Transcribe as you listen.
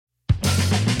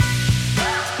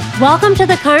Welcome to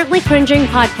the Currently Cringing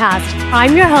podcast.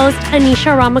 I'm your host,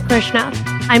 Anisha Ramakrishna.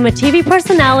 I'm a TV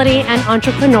personality and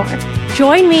entrepreneur.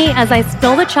 Join me as I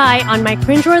spill the chai on my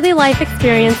cringeworthy life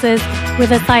experiences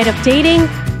with a side of dating,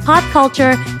 pop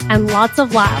culture, and lots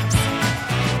of laughs.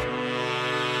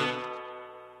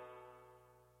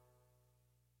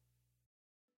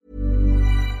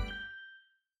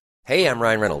 Hey, I'm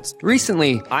Ryan Reynolds.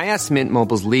 Recently, I asked Mint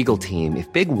Mobile's legal team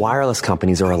if big wireless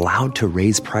companies are allowed to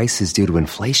raise prices due to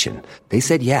inflation. They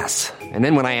said yes. And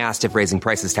then when I asked if raising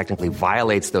prices technically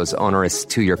violates those onerous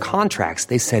two-year contracts,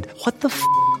 they said, "What the f***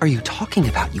 are you talking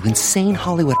about, you insane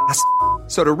Hollywood ass?"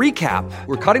 So to recap,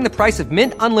 we're cutting the price of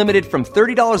Mint Unlimited from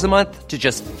 $30 a month to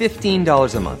just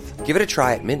 $15 a month. Give it a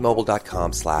try at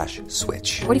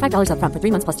mintmobile.com/switch. $45 up front for 3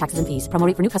 months plus taxes and fees. Promo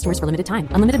rate for new customers for limited time.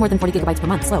 Unlimited more than 40 gigabytes per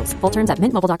month. Slows full terms at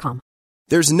mintmobile.com.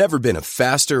 There's never been a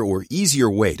faster or easier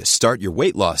way to start your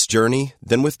weight loss journey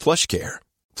than with PlushCare.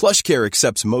 PlushCare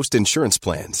accepts most insurance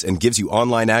plans and gives you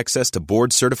online access to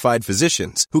board-certified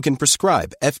physicians who can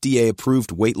prescribe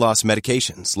FDA-approved weight loss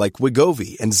medications like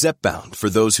Wegovy and Zepbound for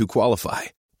those who qualify.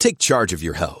 Take charge of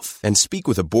your health and speak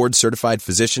with a board-certified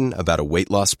physician about a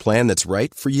weight loss plan that's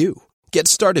right for you. Get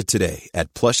started today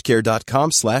at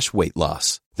plushcare.com/weight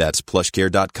loss. That's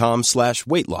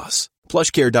plushcare.com/weight loss.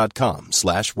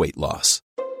 plushcare.com/weight loss.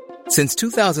 Since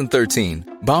 2013,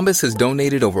 Bombas has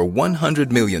donated over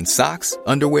 100 million socks,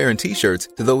 underwear, and T-shirts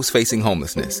to those facing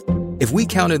homelessness. If we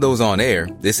counted those on air,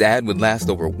 this ad would last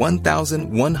over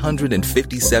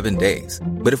 1,157 days.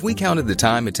 But if we counted the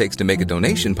time it takes to make a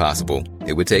donation possible,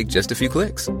 it would take just a few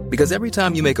clicks. Because every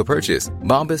time you make a purchase,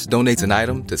 Bombas donates an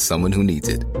item to someone who needs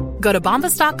it. Go to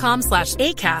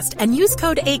bombas.com/ACAST and use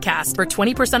code ACAST for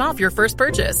 20% off your first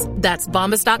purchase. That's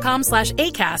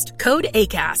bombas.com/ACAST, code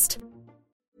ACAST.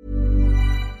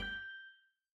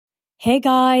 Hey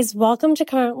guys, welcome to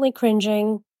Currently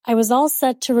Cringing. I was all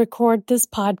set to record this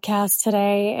podcast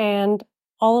today, and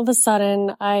all of a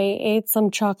sudden I ate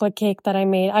some chocolate cake that I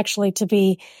made. Actually, to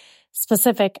be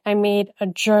specific, I made a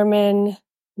German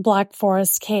Black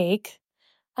Forest cake.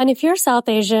 And if you're South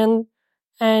Asian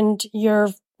and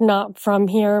you're not from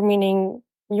here, meaning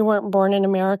you weren't born in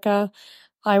America,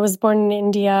 I was born in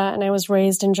India and I was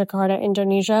raised in Jakarta,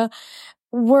 Indonesia.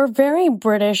 We're very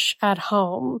British at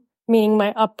home, meaning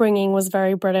my upbringing was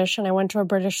very British and I went to a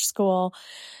British school.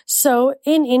 So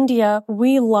in India,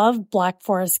 we love Black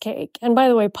Forest cake. And by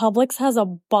the way, Publix has a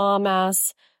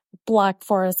bomb-ass Black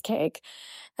Forest cake.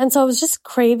 And so I was just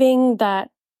craving that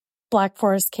Black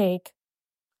Forest cake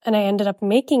and I ended up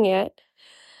making it.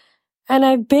 And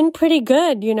I've been pretty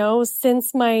good,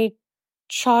 since my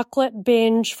chocolate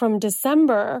binge from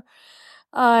December.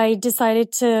 I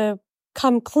decided to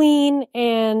come clean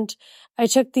and I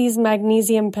took these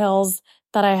magnesium pills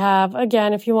that I have.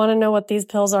 Again, if you want to know what these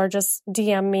pills are, just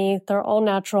DM me. They're all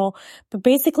natural. But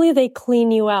basically, they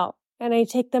clean you out. And I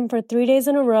take them for 3 days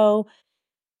in a row.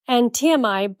 And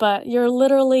TMI, but you're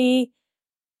literally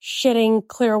shitting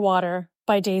clear water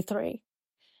by day 3.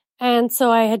 And so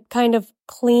I had kind of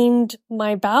cleaned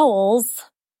my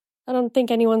bowels. I don't think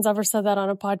anyone's ever said that on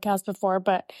a podcast before,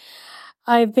 but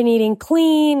I've been eating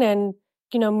clean and,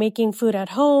 making food at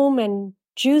home and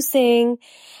juicing.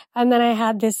 And then I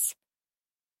had this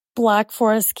Black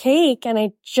Forest cake and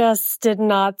it just did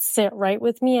not sit right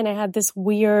with me. And I had this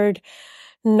weird,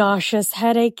 nauseous,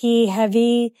 headachy,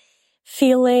 heavy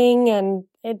feeling and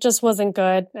it just wasn't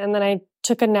good. And then I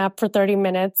took a nap for 30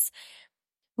 minutes.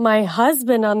 My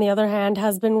husband, on the other hand,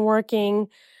 has been working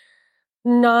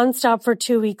nonstop for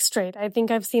 2 weeks straight. I think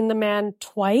I've seen the man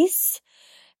twice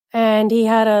and he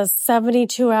had a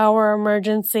 72-hour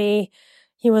emergency.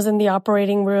 He was in the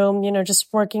operating room,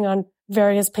 just working on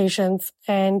various patients.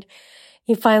 And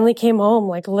he finally came home,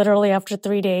 literally after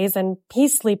 3 days, and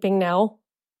he's sleeping now.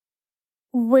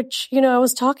 Which, I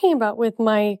was talking about with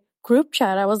my group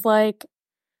chat. I was like,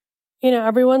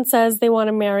 everyone says they want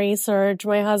to marry Serge,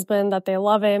 my husband, that they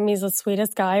love him. He's the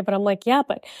sweetest guy. But I'm like, yeah,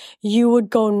 but you would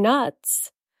go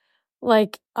nuts.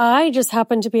 I just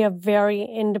happen to be a very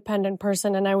independent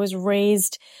person and I was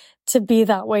raised to be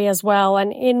that way as well.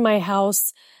 And in my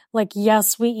house,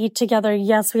 yes, we eat together.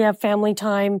 Yes, we have family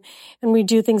time and we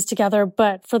do things together.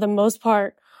 But for the most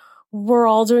part, we're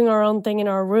all doing our own thing in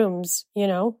our rooms,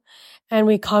 and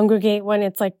we congregate when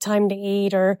it's time to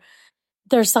eat or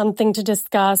there's something to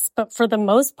discuss. But for the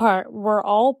most part, we're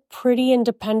all pretty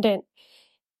independent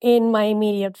in my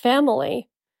immediate family.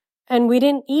 And we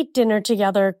didn't eat dinner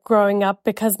together growing up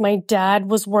because my dad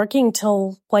was working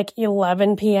till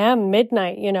 11 p.m.,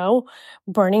 midnight,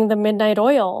 burning the midnight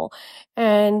oil.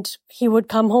 And he would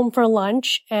come home for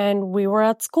lunch and we were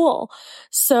at school.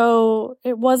 So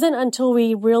it wasn't until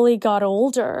we really got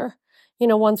older,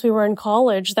 once we were in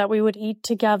college, that we would eat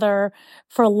together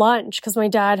for lunch because my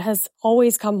dad has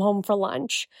always come home for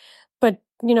lunch. But,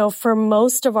 for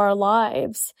most of our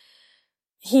lives,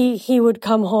 he would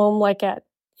come home like at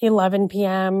 11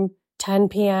 p.m., 10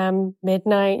 p.m.,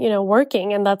 midnight,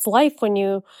 working. And that's life when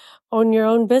you own your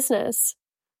own business.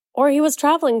 Or he was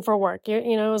traveling for work. It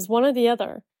was one or the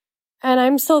other. And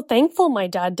I'm so thankful my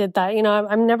dad did that.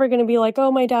 I'm never going to be like,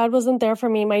 oh, my dad wasn't there for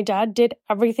me. My dad did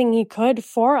everything he could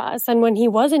for us. And when he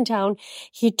was in town,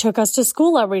 he took us to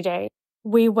school every day.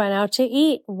 We went out to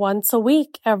eat once a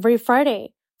week, every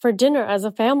Friday for dinner as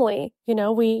a family.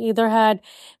 We either had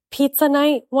pizza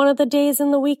night one of the days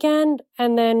in the weekend,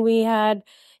 and then we had,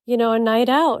 a night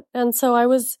out. And so I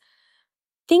was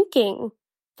thinking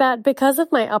that because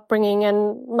of my upbringing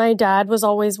and my dad was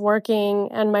always working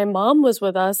and my mom was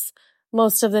with us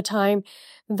most of the time,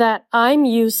 that I'm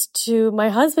used to my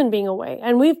husband being away.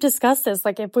 And we've discussed this,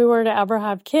 like if we were to ever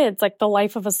have kids, like the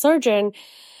life of a surgeon,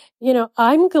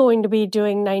 I'm going to be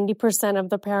doing 90% of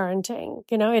the parenting.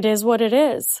 It is what it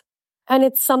is. And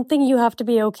it's something you have to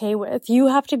be okay with. You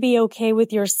have to be okay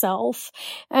with yourself.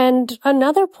 And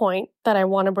another point that I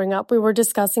want to bring up, we were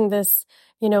discussing this,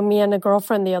 me and a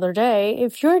girlfriend the other day.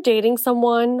 If you're dating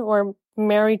someone or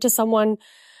married to someone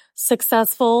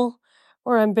successful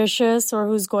or ambitious or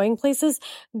who's going places,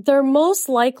 they're most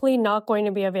likely not going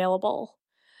to be available.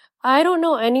 I don't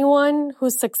know anyone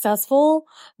who's successful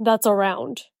that's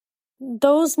around.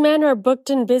 Those men are booked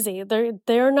and busy.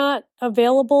 They're not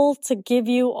available to give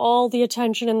you all the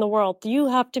attention in the world. You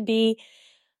have to be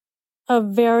a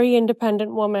very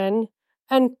independent woman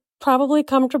and probably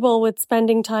comfortable with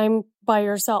spending time by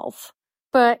yourself.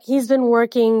 But he's been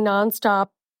working nonstop.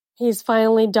 He's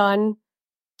finally done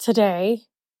today,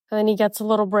 and then he gets a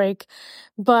little break.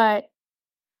 But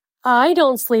I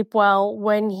don't sleep well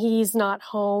when he's not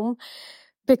home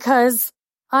because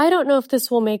I don't know if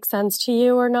this will make sense to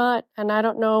you or not, and I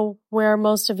don't know where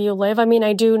most of you live. I mean,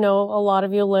 I do know a lot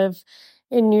of you live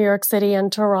in New York City and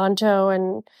Toronto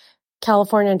and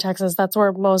California and Texas. That's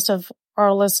where most of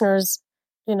our listeners,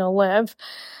 live.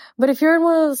 But if you're in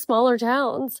one of the smaller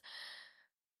towns,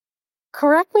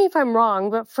 correct me if I'm wrong,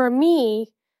 but for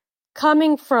me,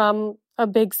 coming from a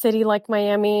big city like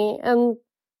Miami and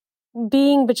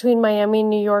being between Miami and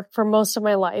New York for most of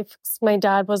my life, my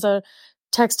dad was a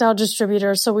textile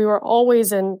distributor, so we were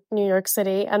always in New York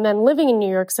City, and then living in New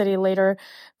York City later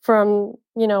from,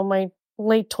 my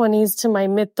late 20s to my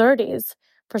mid 30s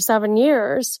for 7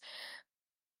 years.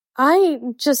 I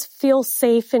just feel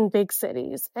safe in big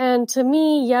cities. And to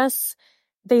me, yes,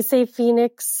 they say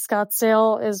Phoenix,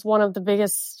 Scottsdale is one of the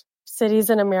biggest cities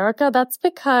in America. That's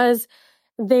because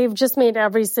they've just made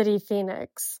every city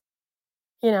Phoenix.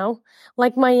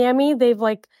 Like Miami, they've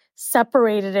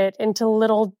separated it into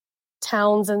little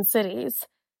towns and cities.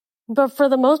 But for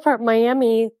the most part,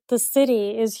 Miami, the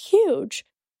city is huge.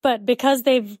 But because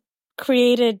they've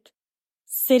created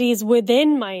cities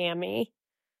within Miami,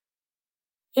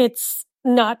 it's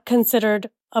not considered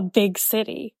a big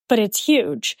city, but it's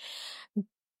huge.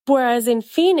 Whereas in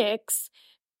Phoenix,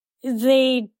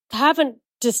 they haven't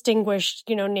distinguished,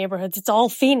 neighborhoods. It's all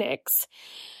Phoenix.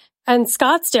 And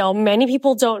Scottsdale, many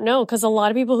people don't know because a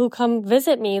lot of people who come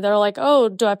visit me, they're like, oh,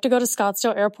 do I have to go to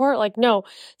Scottsdale Airport? Like, no,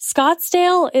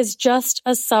 Scottsdale is just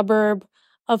a suburb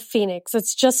of Phoenix.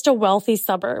 It's just a wealthy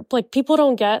suburb. People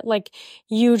don't get,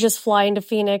 you just fly into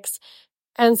Phoenix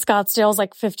and Scottsdale's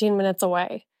 15 minutes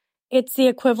away. It's the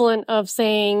equivalent of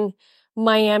saying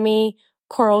Miami,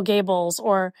 Coral Gables,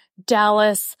 or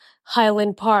Dallas,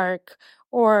 Highland Park,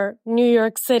 or New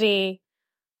York City,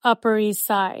 Upper East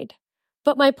Side.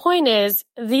 But my point is,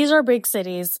 these are big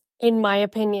cities, in my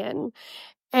opinion,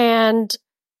 and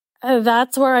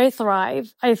that's where I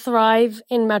thrive. I thrive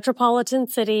in metropolitan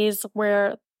cities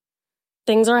where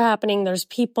things are happening, there's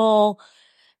people.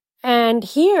 And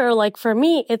here, for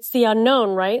me, it's the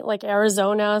unknown, right?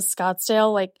 Arizona,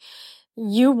 Scottsdale,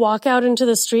 you walk out into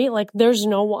the street, there's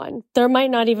no one. There might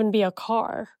not even be a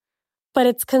car. But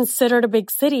it's considered a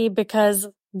big city because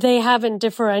they haven't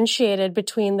differentiated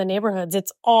between the neighborhoods.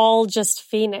 It's all just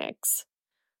Phoenix.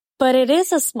 But it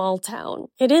is a small town.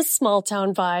 It is small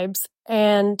town vibes,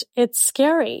 and it's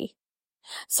scary.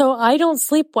 So I don't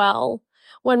sleep well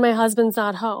when my husband's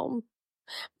not home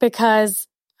because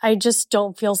I just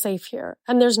don't feel safe here.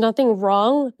 And there's nothing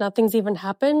wrong. Nothing's even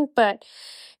happened. But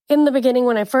in the beginning,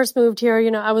 when I first moved here,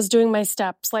 I was doing my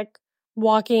steps,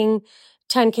 walking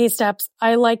 10K steps.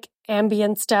 I like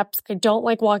ambient steps. I don't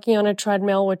like walking on a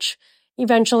treadmill, which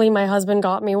eventually my husband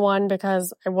got me one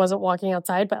because I wasn't walking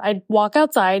outside, but I'd walk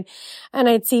outside and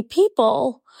I'd see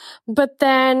people. But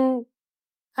then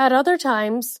at other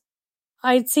times,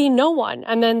 I'd see no one.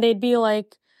 And then they'd be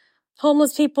like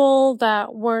homeless people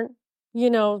that weren't,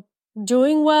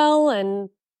 doing well and,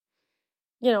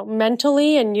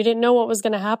 mentally, and you didn't know what was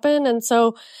going to happen. And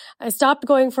so I stopped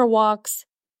going for walks.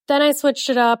 Then I switched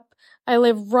it up. I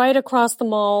live right across the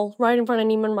mall, right in front of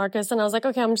Neiman Marcus. And I was like,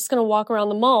 okay, I'm just going to walk around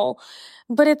the mall.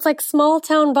 But it's like small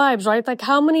town vibes, right? Like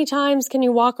how many times can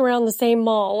you walk around the same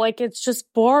mall? Like it's just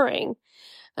boring.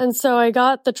 And so I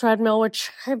got the treadmill, which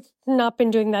I've not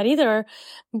been doing that either.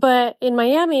 But in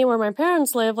Miami, where my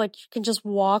parents live, like you can just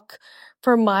walk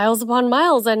for miles upon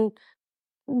miles. And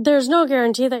there's no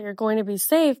guarantee that you're going to be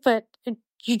safe, but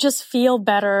you just feel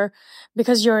better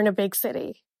because you're in a big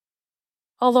city.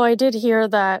 Although I did hear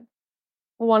that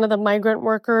one of the migrant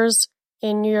workers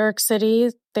in New York City,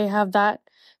 they have that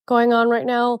going on right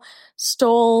now,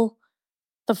 stole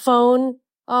the phone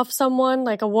off someone,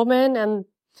 like a woman, and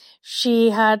she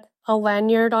had a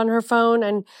lanyard on her phone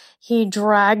and he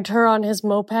dragged her on his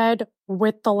moped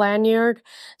with the lanyard.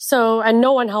 So, and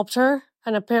no one helped her.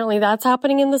 And apparently that's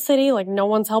happening in the city. Like no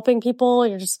one's helping people.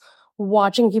 You're just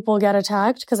watching people get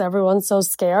attacked because everyone's so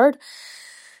scared.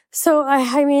 So,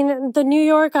 I mean, the New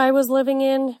York I was living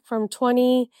in from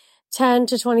 2010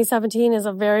 to 2017 is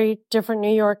a very different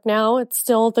New York now. It's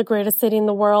still the greatest city in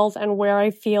the world and where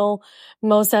I feel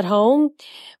most at home.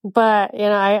 But,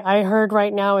 I heard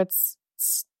right now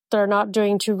they're not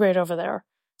doing too great over there.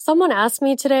 Someone asked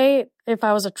me today if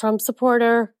I was a Trump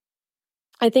supporter.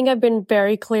 I think I've been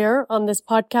very clear on this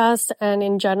podcast and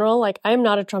in general, like I am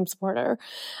not a Trump supporter.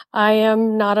 I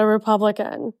am not a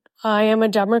Republican. I am a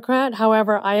Democrat.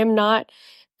 However, I am not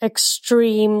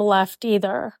extreme left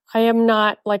either. I am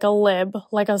not like a lib,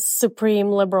 like a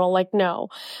supreme liberal. Like, no.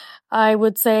 I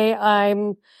would say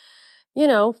I'm,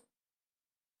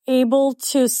 able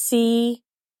to see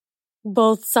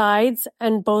both sides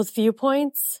and both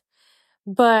viewpoints,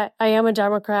 but I am a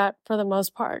Democrat for the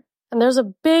most part. And there's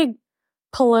a big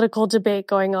political debate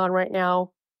going on right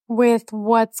now with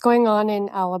what's going on in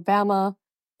Alabama.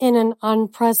 In an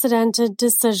unprecedented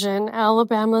decision,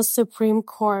 Alabama's Supreme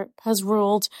Court has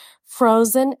ruled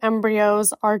frozen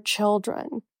embryos are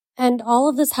children. And all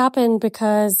of this happened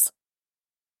because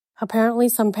apparently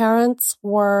some parents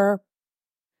were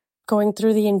going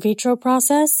through the in vitro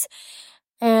process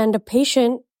and a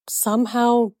patient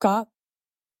somehow got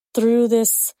through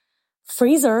this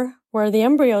freezer where the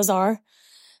embryos are.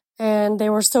 And they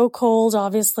were so cold,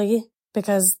 obviously,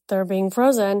 because they're being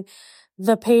frozen.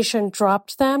 The patient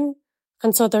dropped them.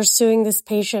 And so they're suing this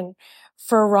patient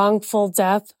for wrongful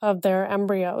death of their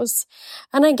embryos.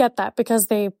 And I get that because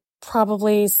they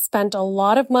probably spent a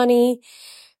lot of money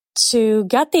to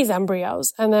get these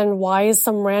embryos. And then why is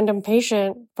some random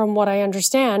patient, from what I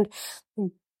understand,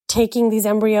 taking these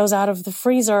embryos out of the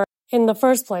freezer in the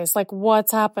first place? Like,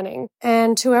 what's happening?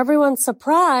 And to everyone's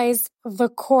surprise, the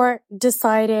court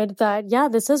decided that, yeah,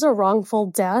 this is a wrongful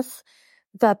death,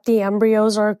 that the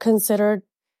embryos are considered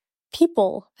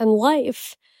people and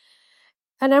life.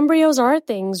 And embryos are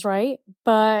things, right?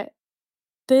 But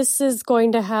this is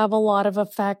going to have a lot of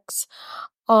effects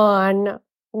on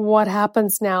what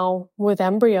happens now with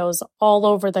embryos all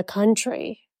over the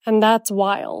country. And that's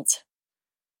wild.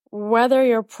 Whether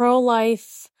you're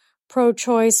pro-life,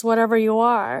 pro-choice, whatever you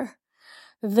are,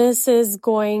 this is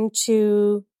going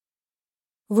to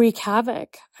wreak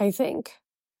havoc, I think.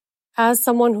 As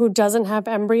someone who doesn't have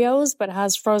embryos but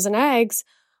has frozen eggs,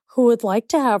 who would like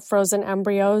to have frozen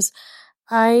embryos,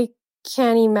 I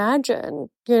can't imagine,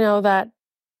 that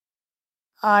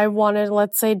I want to,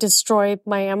 let's say, destroy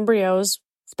my embryos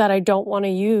that I don't want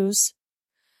to use.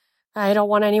 I don't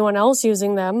want anyone else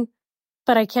using them,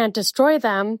 but I can't destroy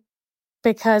them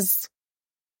because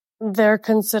they're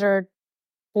considered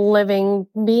living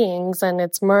beings and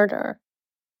it's murder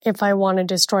if I want to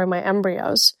destroy my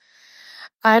embryos.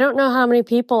 I don't know how many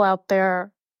people out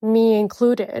there, me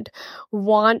included,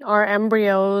 want our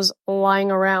embryos lying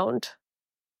around.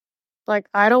 Like,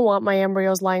 I don't want my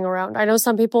embryos lying around. I know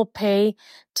some people pay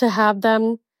to have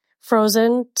them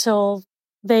frozen till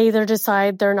they either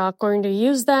decide they're not going to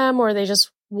use them or they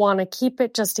just want to keep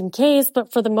it just in case.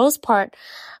 But for the most part,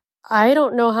 I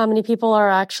don't know how many people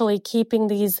are actually keeping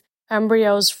these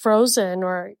embryos frozen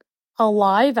or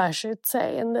alive, I should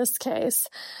say, in this case,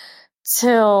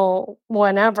 till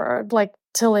whenever, like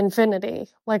till infinity.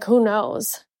 Like, who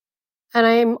knows? And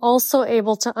I'm also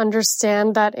able to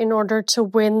understand that in order to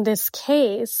win this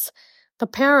case, the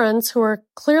parents, who are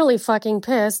clearly fucking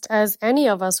pissed, as any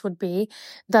of us would be,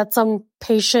 that some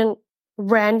patient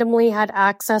randomly had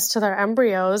access to their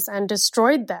embryos and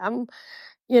destroyed them,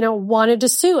 wanted to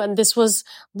sue. And this was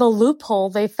the loophole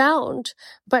they found.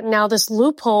 But now this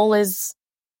loophole is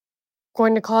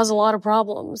going to cause a lot of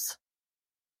problems.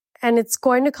 And it's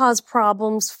going to cause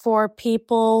problems for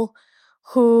people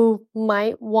who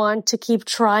might want to keep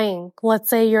trying. Let's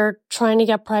say you're trying to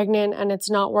get pregnant and it's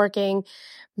not working,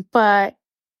 but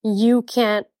you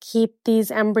can't keep these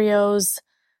embryos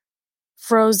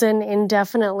frozen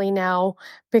indefinitely now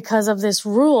because of this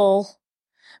rule,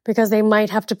 because they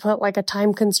might have to put like a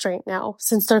time constraint now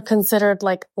since they're considered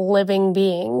like living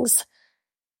beings.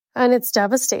 And it's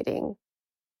devastating.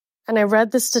 And I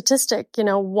read the statistic,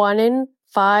 1 in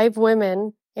 5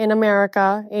 women in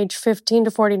America, age 15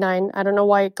 to 49, I don't know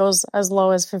why it goes as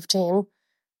low as 15.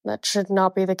 That should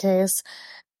not be the case,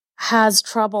 has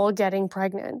trouble getting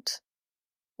pregnant,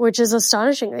 which is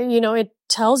astonishing. It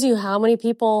tells you how many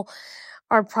people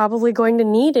are probably going to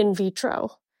need in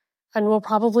vitro and will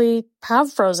probably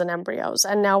have frozen embryos.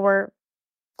 And now we're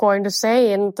going to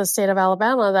say in the state of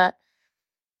Alabama that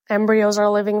embryos are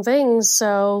living things.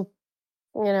 So,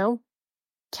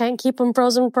 can't keep them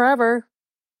frozen forever.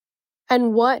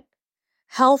 And what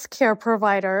healthcare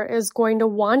provider is going to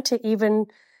want to even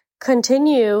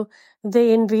continue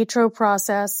the in vitro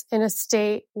process in a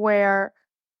state where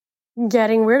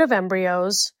getting rid of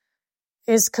embryos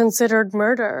is considered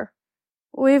murder?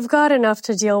 We've got enough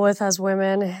to deal with as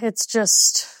women. It's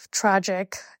just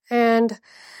tragic. And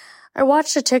I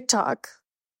watched a TikTok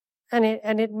and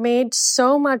it made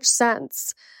so much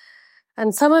sense.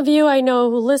 And some of you I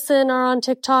know who listen are on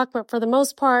TikTok, but for the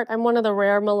most part, I'm one of the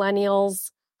rare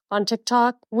millennials on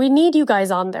TikTok. We need you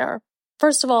guys on there.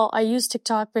 First of all, I use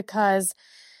TikTok because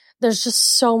there's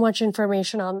just so much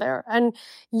information on there and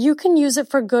you can use it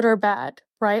for good or bad,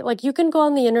 right? Like you can go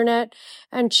on the internet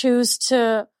and choose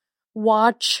to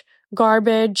watch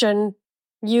garbage and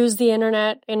use the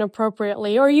internet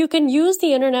inappropriately, or you can use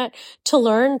the internet to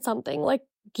learn something like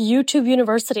YouTube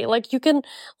University. Like you can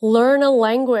learn a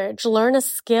language, learn a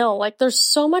skill. Like there's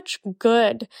so much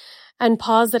good and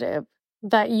positive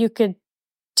that you could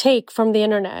take from the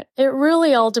internet. It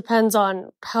really all depends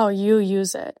on how you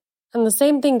use it. And the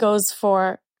same thing goes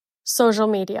for social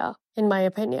media, in my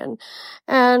opinion.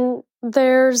 And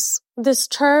there's this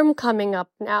term coming up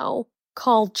now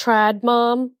called trad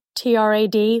mom,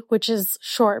 TRAD, which is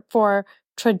short for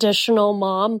traditional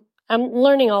mom. I'm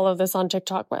learning all of this on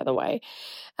TikTok, by the way.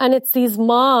 And it's these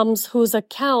moms whose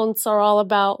accounts are all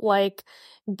about like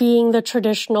being the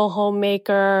traditional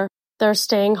homemaker. They're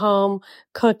staying home,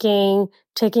 cooking,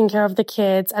 taking care of the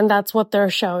kids. And that's what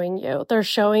they're showing you. They're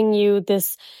showing you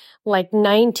this like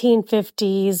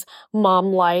 1950s mom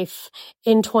life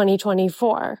in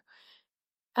 2024.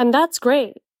 And that's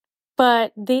great.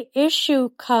 But the issue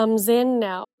comes in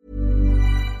now.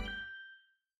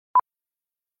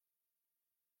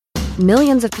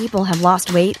 Millions of people have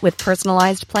lost weight with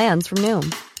personalized plans from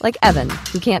Noom. Like Evan,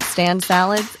 who can't stand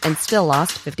salads and still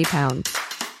lost 50 pounds.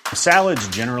 Salads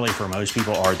generally for most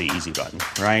people are the easy button,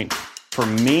 right? For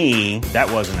me,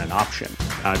 that wasn't an option.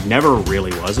 I never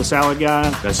really was a salad guy.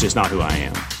 That's just not who I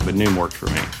am. But Noom worked for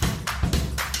me.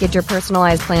 Get your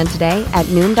personalized plan today at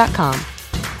Noom.com.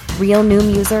 Real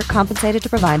Noom user compensated to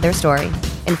provide their story.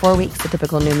 In 4 weeks, the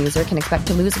typical Noom user can expect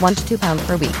to lose 1 to 2 pounds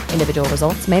per week. Individual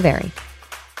results may vary.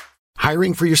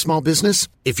 Hiring for your small business?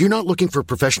 If you're not looking for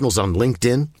professionals on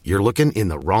LinkedIn, you're looking in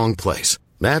the wrong place.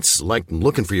 That's like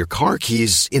looking for your car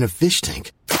keys in a fish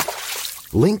tank.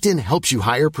 LinkedIn helps you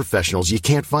hire professionals you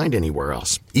can't find anywhere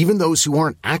else, even those who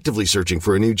aren't actively searching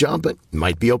for a new job but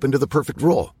might be open to the perfect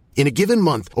role. In a given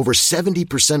month, over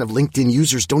 70% of LinkedIn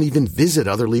users don't even visit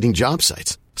other leading job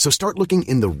sites. So start looking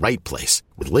in the right place.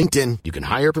 With LinkedIn, you can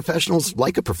hire professionals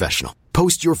like a professional.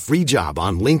 Post your free job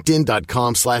on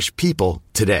linkedin.com/people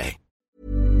today.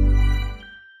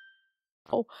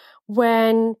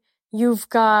 When you've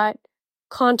got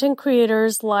content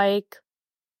creators like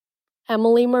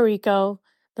Emily Mariko,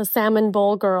 the salmon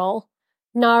bowl girl,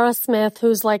 Nara Smith,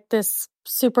 who's like this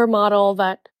supermodel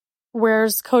that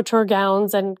wears couture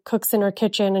gowns and cooks in her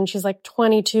kitchen, and she's like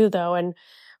 22 though, and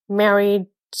married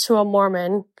to a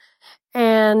Mormon,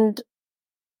 and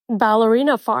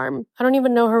Ballerina Farm. I don't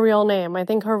even know her real name. I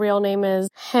think her real name is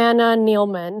Hannah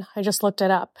Nealman. I just looked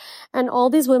it up. And all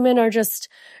these women are just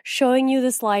showing you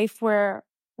this life where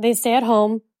they stay at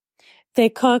home, they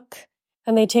cook,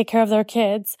 and they take care of their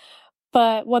kids.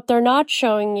 But what they're not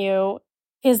showing you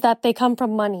is that they come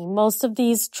from money. Most of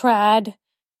these trad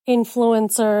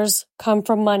influencers come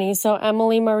from money. So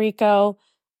Emily Mariko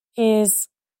is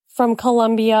from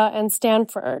Columbia and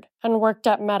Stanford and worked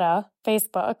at Meta,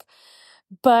 Facebook,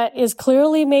 but is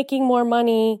clearly making more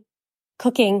money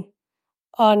cooking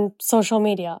on social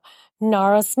media.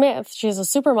 Nara Smith, she's a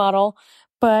supermodel,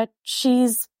 but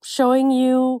she's showing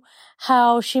you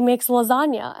how she makes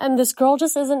lasagna. And this girl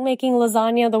just isn't making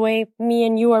lasagna the way me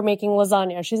and you are making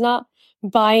lasagna. She's not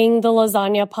buying the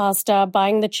lasagna pasta,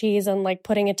 buying the cheese and like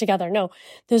putting it together. No,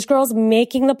 this girl's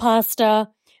making the pasta,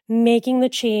 making the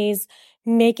cheese,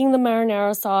 making the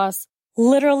marinara sauce,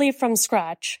 literally from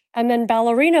scratch. And then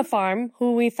Ballerina Farm,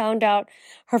 who we found out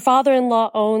her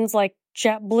father-in-law owns like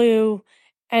JetBlue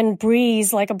and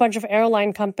Breeze, like a bunch of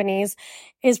airline companies,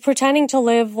 is pretending to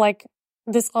live like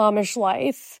this Amish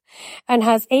life and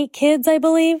has 8 kids, I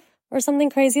believe, or something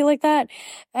crazy like that.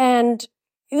 And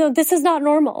this is not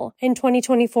normal in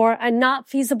 2024 and not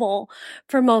feasible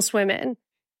for most women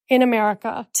in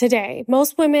America today.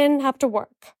 Most women have to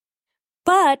work.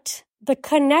 But the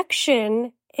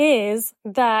connection is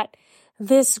that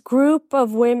this group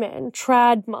of women,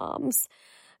 trad moms,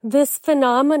 this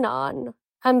phenomenon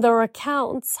and their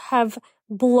accounts have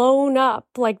blown up.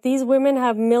 Like these women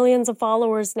have millions of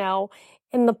followers now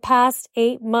in the past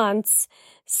 8 months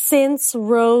since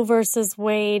Roe versus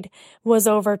Wade was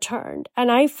overturned.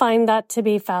 And I find that to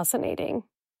be fascinating.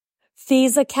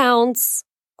 These accounts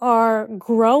are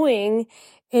growing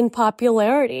in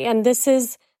popularity, and this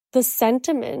is the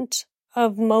sentiment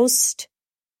of most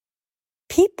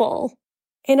people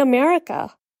in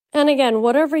America. And again,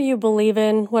 whatever you believe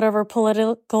in, whatever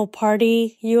political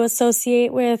party you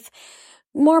associate with,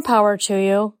 more power to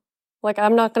you. Like,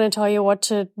 I'm not going to tell you what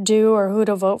to do or who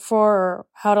to vote for or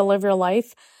how to live your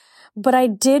life. But I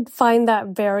did find that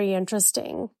very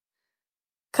interesting,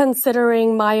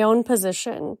 considering my own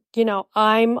position.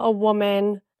 I'm a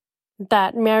woman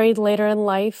that married later in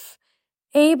life,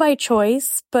 A, by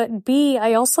choice, but B,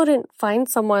 I also didn't find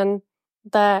someone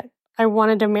that I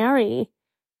wanted to marry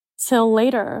till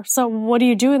later. So what do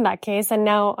you do in that case? And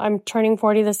now I'm turning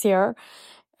 40 this year.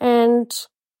 And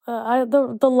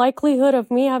the likelihood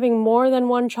of me having more than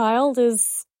one child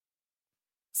is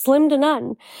slim to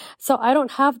none. So I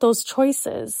don't have those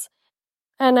choices.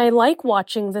 And I like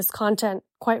watching this content,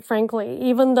 quite frankly,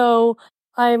 even though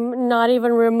I'm not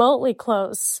even remotely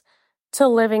close to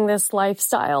living this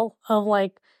lifestyle of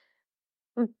like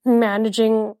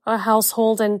managing a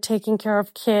household and taking care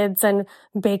of kids and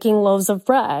baking loaves of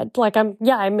bread. Like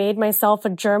I made myself a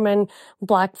German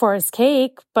Black Forest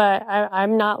cake, but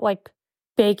I'm not like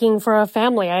baking for a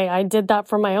family. I did that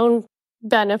for my own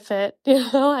benefit.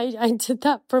 I did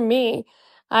that for me.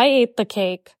 I ate the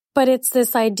cake. But it's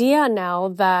this idea now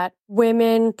that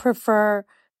women prefer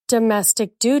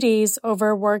domestic duties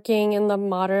over working in the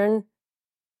modern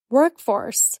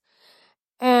workforce.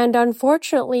 And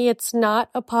unfortunately, it's not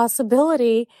a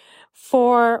possibility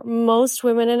for most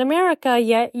women in America,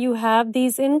 yet you have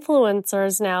these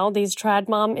influencers now, these trad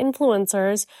mom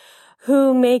influencers,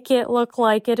 who make it look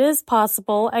like it is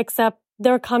possible, except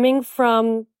they're coming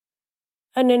from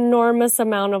an enormous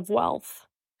amount of wealth.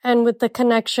 And with the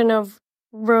connection of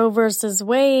Roe versus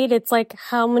Wade, it's like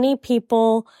how many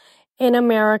people in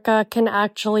America can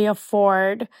actually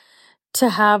afford to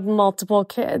have multiple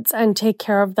kids and take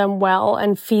care of them well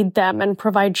and feed them and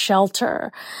provide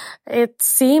shelter. It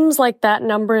seems like that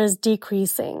number is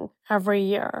decreasing every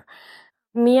year.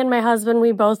 Me and my husband,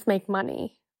 we both make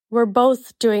money. We're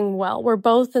both doing well. We're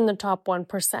both in the top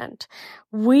 1%.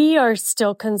 We are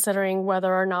still considering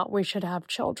whether or not we should have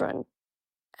children.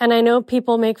 And I know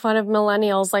people make fun of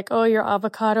millennials, like, oh, you're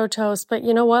avocado toast. But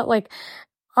you know what? Like,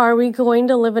 are we going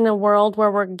to live in a world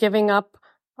where we're giving up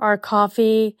our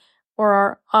coffee or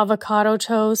our avocado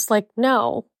toast? Like,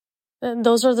 no.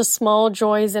 Those are the small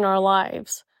joys in our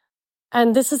lives.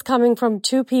 And this is coming from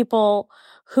 2 people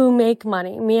who make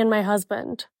money, me and my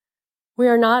husband. We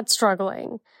are not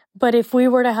struggling. But if we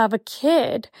were to have a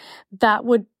kid, that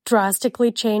would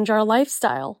drastically change our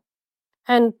lifestyle.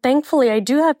 And thankfully, I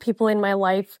do have people in my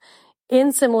life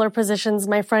in similar positions.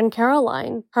 My friend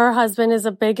Caroline, her husband is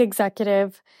a big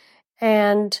executive,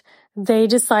 and they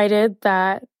decided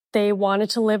that they wanted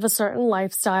to live a certain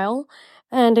lifestyle.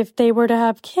 And if they were to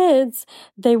have kids,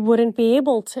 they wouldn't be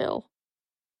able to.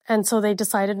 And so they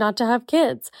decided not to have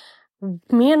kids.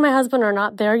 Me and my husband are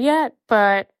not there yet,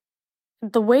 but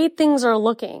the way things are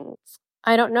looking,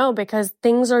 I don't know, because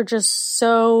things are just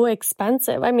so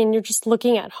expensive. I mean, you're just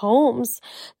looking at homes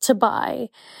to buy.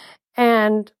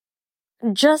 And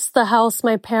just the house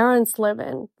my parents live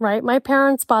in, right? My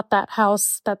parents bought that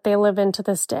house that they live in to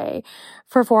this day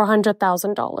for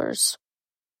 $400,000.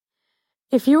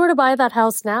 If you were to buy that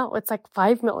house now, it's like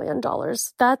 $5 million.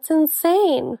 That's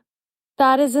insane.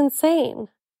 That is insane.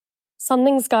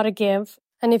 Something's got to give.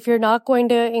 And if you're not going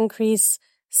to increase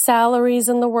salaries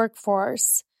in the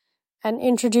workforce and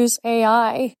introduce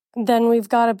AI, then we've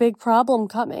got a big problem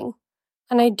coming.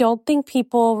 And I don't think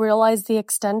people realize the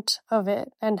extent of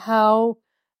it and how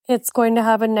it's going to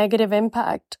have a negative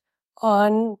impact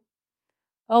on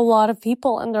a lot of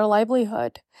people and their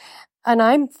livelihood. And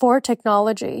I'm for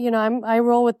technology. I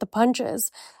roll with the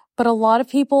punches. But a lot of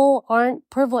people aren't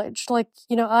privileged. Like,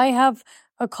 I have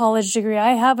a college degree.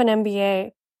 I have an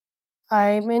MBA.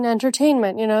 I'm in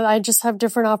entertainment. I just have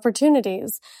different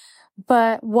opportunities.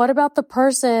 But what about the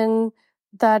person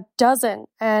that doesn't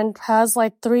and has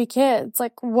like 3 kids?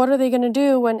 Like, what are they going to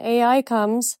do when AI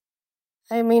comes?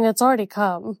 I mean, it's already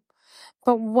come.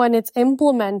 But when it's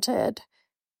implemented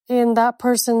in that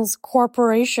person's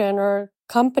corporation or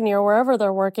company or wherever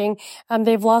they're working, and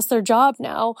they've lost their job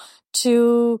now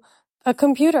to a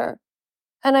computer.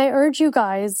 And I urge you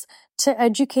guys to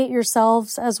educate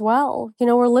yourselves as well.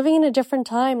 We're living in a different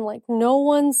time. Like, no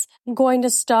one's going to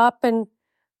stop and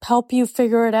help you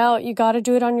figure it out. You got to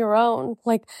do it on your own.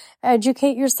 Like,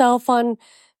 educate yourself on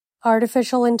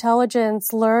artificial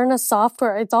intelligence, learn a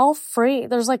software. It's all free.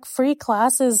 There's like free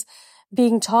classes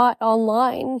being taught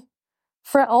online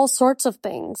for all sorts of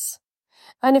things.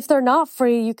 And if they're not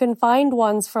free, you can find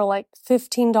ones for like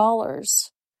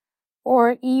 $15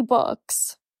 or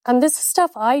ebooks. And this is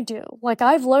stuff I do. Like,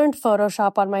 I've learned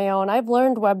Photoshop on my own. I've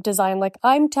learned web design. Like,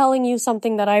 I'm telling you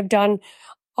something that I've done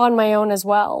on my own as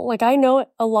well. Like, I know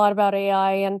a lot about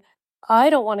AI and I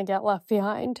don't want to get left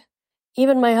behind.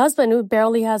 Even my husband, who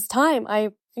barely has time,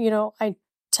 I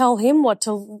tell him what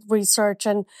to research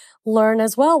and learn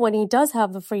as well when he does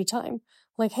have the free time.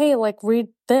 Like, hey, like, read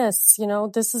this,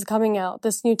 this is coming out,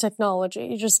 this new technology.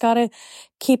 You just got to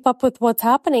keep up with what's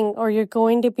happening or you're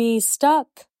going to be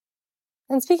stuck.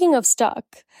 And speaking of stuck,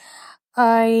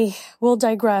 I will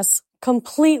digress,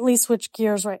 completely switch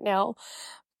gears right now.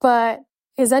 But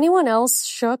is anyone else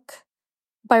shook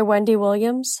by Wendy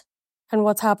Williams and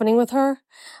what's happening with her?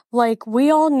 Like,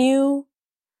 we all knew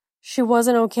she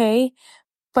wasn't okay,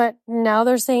 but now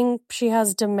they're saying she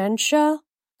has dementia.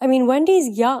 I mean,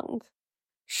 Wendy's young.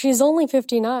 She's only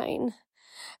 59.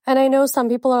 And I know some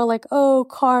people are like, oh,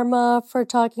 karma for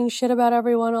talking shit about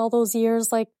everyone all those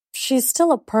years. Like, she's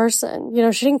still a person.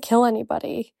 She didn't kill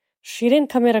anybody. She didn't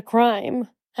commit a crime.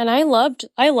 And I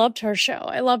loved her show.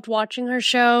 I loved watching her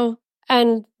show.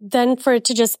 And then for it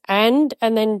to just end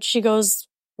and then she goes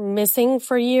missing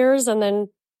for years and then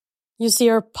you see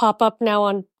her pop up now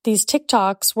on these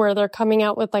TikToks where they're coming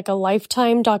out with like a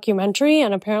Lifetime documentary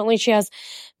and apparently she has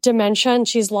dementia and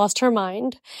she's lost her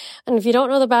mind. And if you don't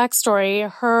know the backstory,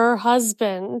 her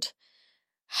husband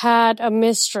had a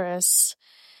mistress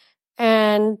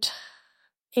and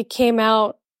it came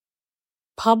out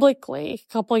publicly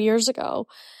a couple years ago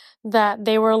that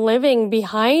they were living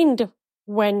behind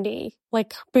Wendy,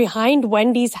 like behind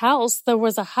Wendy's house. There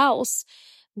was a house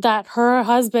that her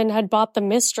husband had bought the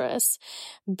mistress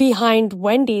behind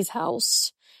Wendy's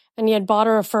house. And he had bought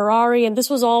her a Ferrari. And this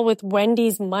was all with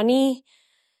Wendy's money.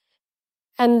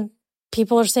 And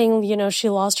people are saying, she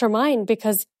lost her mind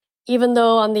because even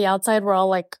though on the outside we're all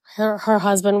like, her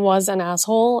husband was an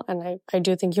asshole. And I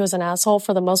do think he was an asshole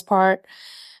for the most part.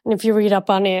 And if you read up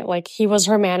on it, like he was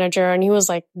her manager and he was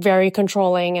like very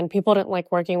controlling and people didn't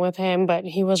like working with him, but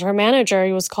he was her manager.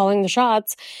 He was calling the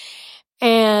shots.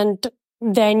 And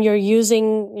then you're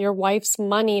using your wife's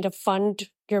money to fund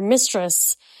your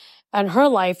mistress and her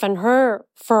life and her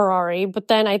Ferrari. But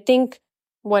then I think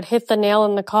what hit the nail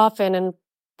in the coffin and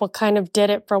what kind of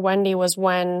did it for Wendy was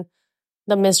when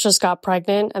the mistress got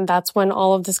pregnant. And that's when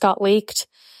all of this got leaked.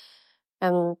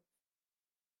 And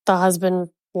the husband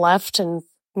left and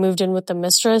moved in with the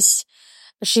mistress.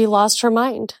 She lost her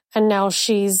mind. And now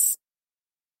she's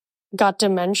got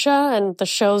dementia and the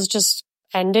show's just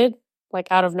ended like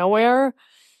out of nowhere.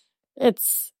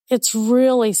 It's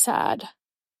really sad.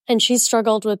 And she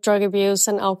struggled with drug abuse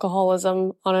and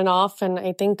alcoholism on and off. And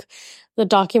I think the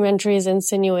documentary is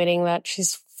insinuating that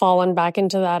she's fallen back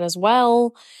into that as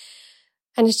well.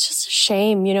 And it's just a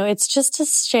shame, it's just a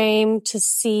shame to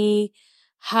see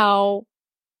how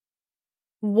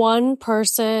one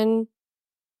person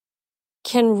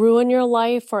can ruin your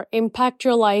life or impact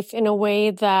your life in a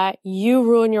way that you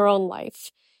ruin your own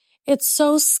life. It's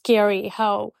so scary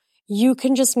how you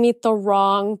can just meet the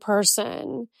wrong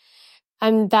person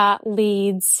and that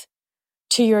leads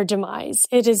to your demise.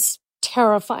 It is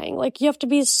terrifying. Like, you have to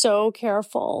be so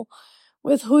careful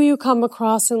with who you come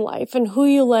across in life and who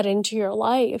you let into your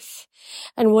life.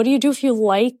 And what do you do if you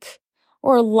like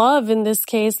or love, in this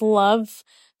case, love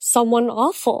someone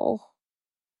awful?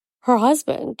 Her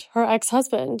husband, her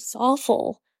ex-husband, is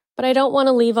awful. But I don't want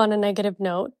to leave on a negative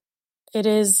note. It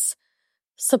is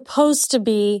supposed to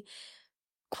be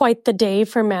quite the day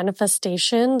for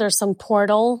manifestation. There's some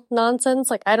portal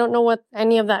nonsense. Like, I don't know what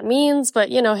any of that means, but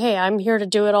hey, I'm here to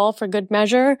do it all for good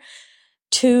measure.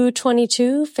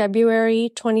 2/22,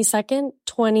 February 22nd,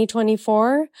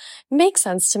 2024. Makes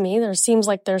sense to me. There seems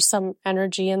like there's some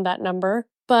energy in that number.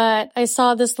 But I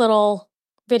saw this little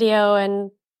video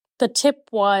and the tip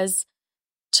was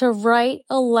to write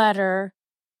a letter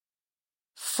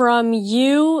from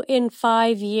you in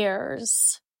 5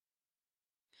 years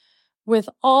with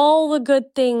all the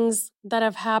good things that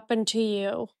have happened to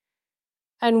you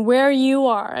and where you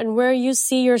are and where you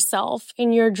see yourself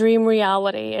in your dream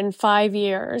reality in 5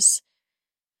 years,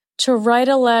 to write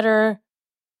a letter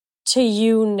to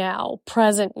you now,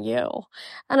 present you.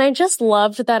 And I just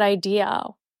loved that idea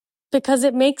because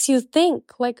it makes you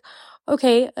think like,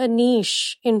 okay,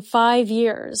 Anish in 5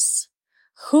 years,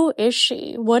 who is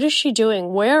she? What is she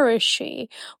doing? Where is she?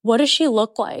 What does she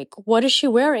look like? What is she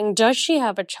wearing? Does she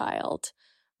have a child?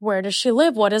 Where does she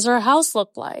live? What does her house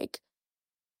look like?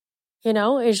 You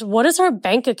know, what does her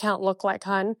bank account look like,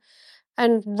 hon?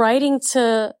 And writing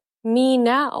to me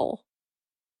now.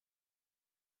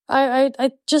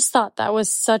 I just thought that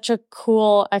was such a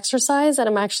cool exercise, and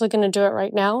I'm actually going to do it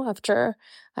right now after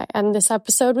I end this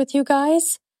episode with you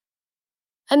guys.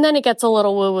 And then it gets a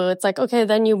little woo-woo. It's like, okay,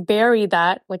 then you bury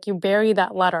that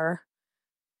letter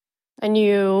and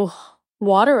you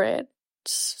water it.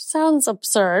 Sounds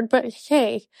absurd, but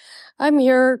hey, I'm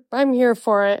here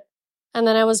for it. And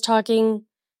then I was talking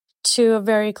to a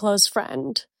very close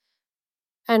friend.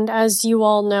 And as you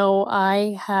all know,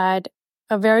 I had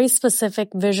a very specific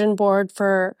vision board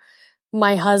for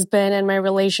my husband and my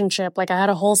relationship. Like I had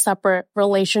a whole separate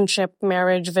relationship,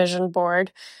 marriage vision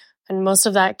board. And most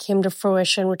of that came to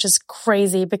fruition, which is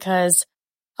crazy because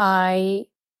I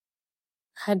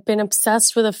had been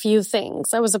obsessed with a few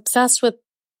things. I was obsessed with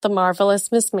The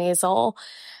Marvelous Miss Maisel.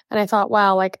 And I thought,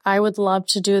 wow, like I would love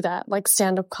to do that, like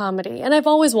stand-up comedy. And I've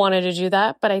always wanted to do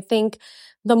that, but I think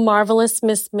The Marvelous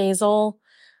Miss Maisel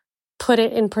put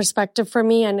it in perspective for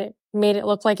me, and it made it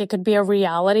look like it could be a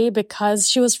reality because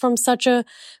she was from such a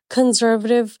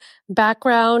conservative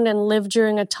background and lived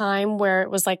during a time where it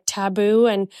was like taboo.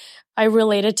 And I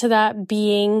related to that,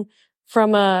 being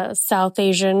from a South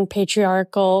Asian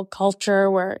patriarchal culture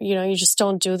where, you know, you just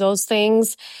don't do those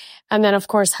things. And then, of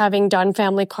course, having done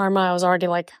Family Karma, I was already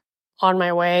like on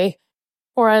my way.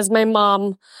 Or as my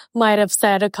mom might have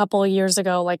said a couple of years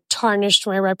ago, like tarnished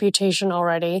my reputation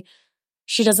already.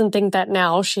 She doesn't think that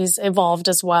now. She's evolved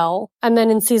as well. And then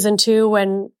in season 2,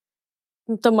 when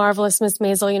The Marvelous Miss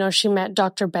Maisel, you know, she met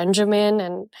Dr. Benjamin,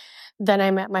 and then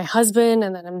I met my husband,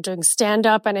 and then I'm doing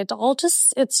stand-up, and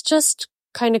it's just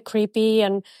kind of creepy,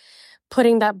 and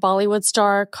putting that Bollywood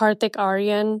star Karthik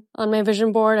Aryan on my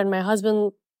vision board, and my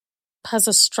husband has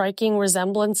a striking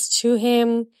resemblance to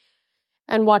him.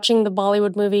 And watching the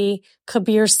Bollywood movie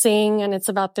Kabir Singh, and it's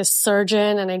about this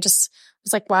surgeon, and I just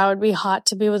was like, wow, it'd be hot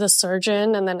to be with a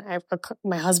surgeon. And then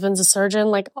my husband's a surgeon.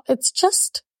 Like, it's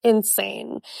just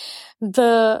insane.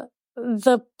 The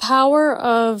power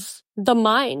of the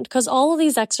mind, because all of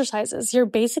these exercises, you're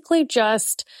basically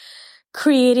just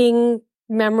creating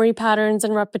memory patterns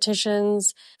and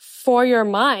repetitions for your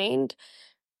mind.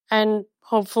 And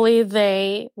hopefully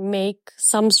they make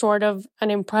some sort of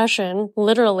an impression,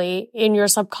 literally, in your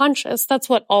subconscious. That's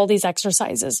what all these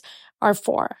exercises are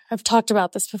for. I've talked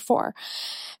about this before.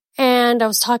 And I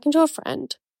was talking to a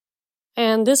friend,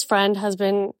 and this friend has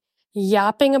been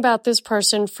yapping about this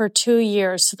person for 2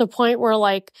 years, to the point where,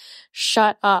 like,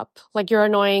 shut up. Like, you're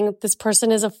annoying. This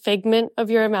person is a figment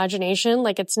of your imagination.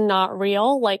 Like, it's not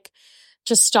real. Like,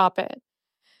 just stop it.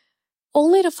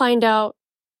 Only to find out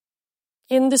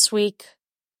in this week,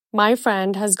 my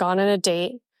friend has gone on a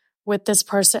date with this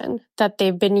person that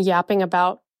they've been yapping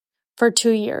about for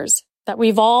 2 years, that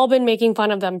we've all been making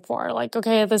fun of them for. Like,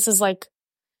 okay, this is like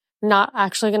not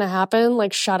actually going to happen.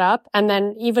 Like, shut up. And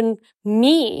then even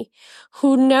me,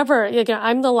 who never, like,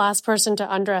 I'm the last person to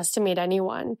underestimate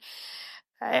anyone.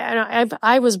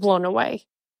 I was blown away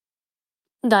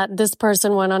that this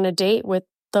person went on a date with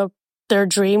their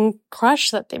dream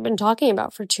crush that they've been talking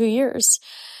about for 2 years.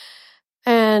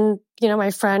 And, you know,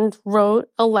 my friend wrote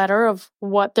a letter of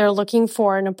what they're looking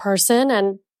for in a person,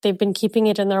 and they've been keeping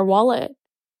it in their wallet,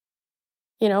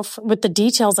 you know, with the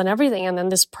details and everything. And then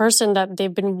this person that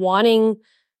they've been wanting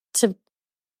to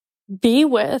be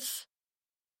with,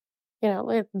 you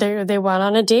know, they went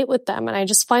on a date with them. And I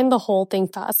just find the whole thing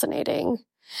fascinating.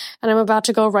 And I'm about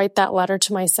to go write that letter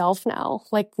to myself now,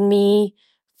 like me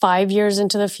 5 years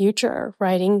into the future,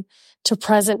 writing to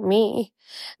present me.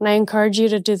 And I encourage you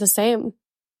to do the same.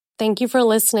 Thank you for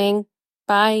listening.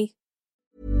 Bye.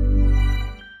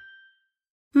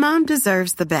 Mom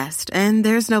deserves the best, and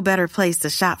there's no better place to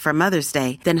shop for Mother's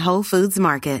Day than Whole Foods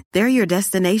Market. They're your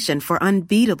destination for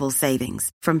unbeatable savings,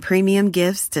 from premium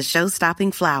gifts to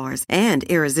show-stopping flowers and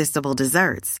irresistible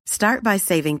desserts. Start by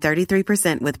saving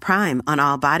 33% with Prime on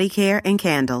all body care and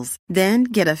candles. Then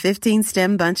get a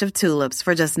 15-stem bunch of tulips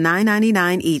for just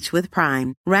 $9.99 each with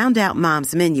Prime. Round out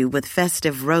Mom's menu with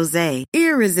festive rosé,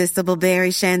 irresistible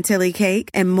berry chantilly cake,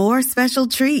 and more special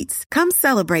treats. Come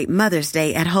celebrate Mother's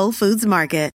Day at Whole Foods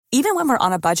Market. Even when we're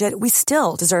on a budget, we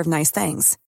still deserve nice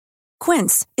things.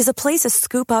 Quince is a place to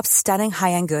scoop up stunning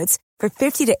high-end goods for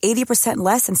 50 to 80%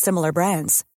 less than similar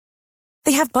brands.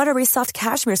 They have buttery soft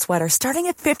cashmere sweaters starting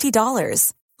at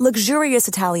 $50, luxurious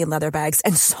Italian leather bags,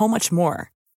 and so much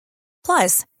more.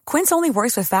 Plus, Quince only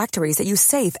works with factories that use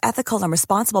safe, ethical, and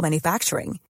responsible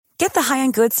manufacturing. Get the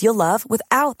high-end goods you'll love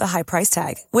without the high price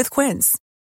tag with Quince.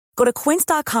 Go to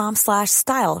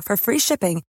quince.com/style for free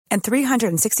shipping and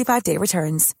 365-day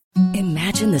returns.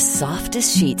 Imagine the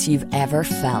softest sheets you've ever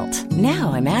felt.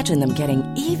 Now imagine them getting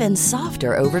even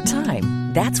softer over time.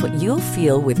 That's what you'll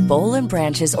feel with Boll &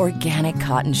 Branch's organic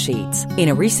cotton sheets. In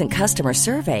a recent customer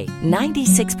survey,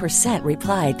 96%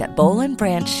 replied that Boll &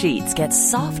 Branch sheets get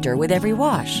softer with every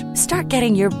wash. Start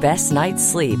getting your best night's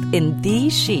sleep in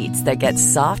these sheets that get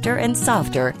softer and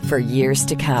softer for years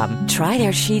to come. Try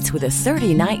their sheets with a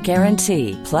 30-night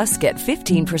guarantee. Plus, get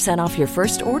 15% off your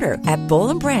first order at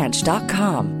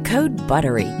bollandbranch.com. Code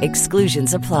BUTTERY.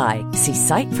 Exclusions apply. See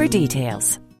site for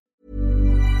details.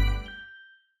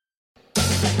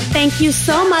 Thank you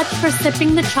so much for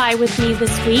sipping the chai with me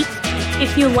this week.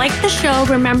 If you like the show,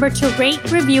 remember to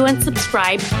rate, review, and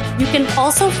subscribe. You can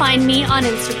also find me on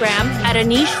Instagram at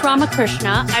Anish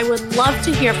Ramakrishna. I would love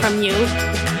to hear from you.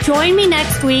 Join me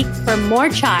next week for more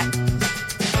chai.